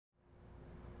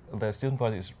the student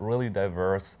body is really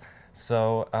diverse.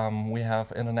 So we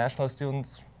have international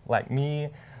students like me,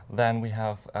 then we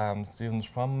have students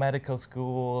from medical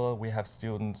school, we have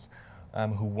students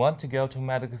who want to go to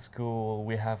medical school,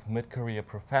 we have mid-career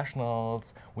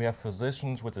professionals, we have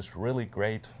physicians, which is really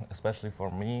great, especially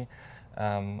for me.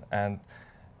 And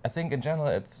I think in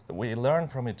general we learn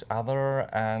from each other,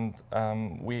 and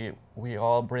we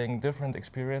all bring different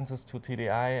experiences to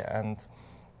TDI, and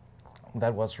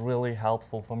that was really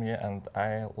helpful for me, and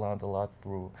I learned a lot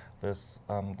through this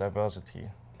diversity.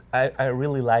 I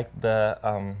really liked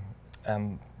the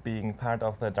being part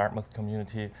of the Dartmouth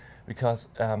community because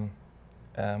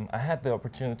I had the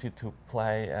opportunity to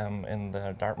play in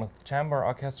the Dartmouth Chamber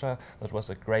Orchestra. That was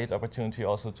a great opportunity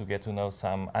also to get to know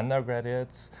some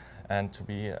undergraduates and to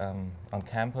be on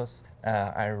campus.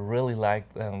 I really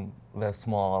liked the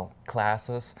small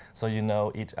classes, so you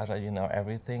know each other, you know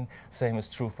everything. Same is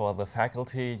true for the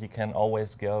faculty. You can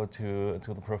always go to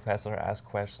the professor, ask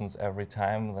questions every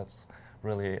time. That's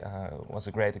really was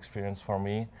a great experience for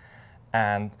me.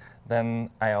 And then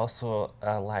I also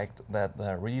liked that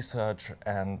the research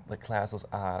and the classes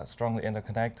are strongly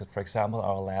interconnected. For example,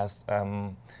 our last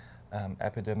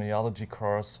epidemiology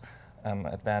course,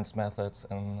 Advanced Methods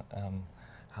in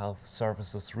Health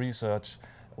Services Research,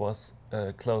 was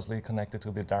closely connected to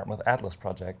the Dartmouth Atlas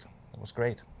project. It was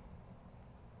great.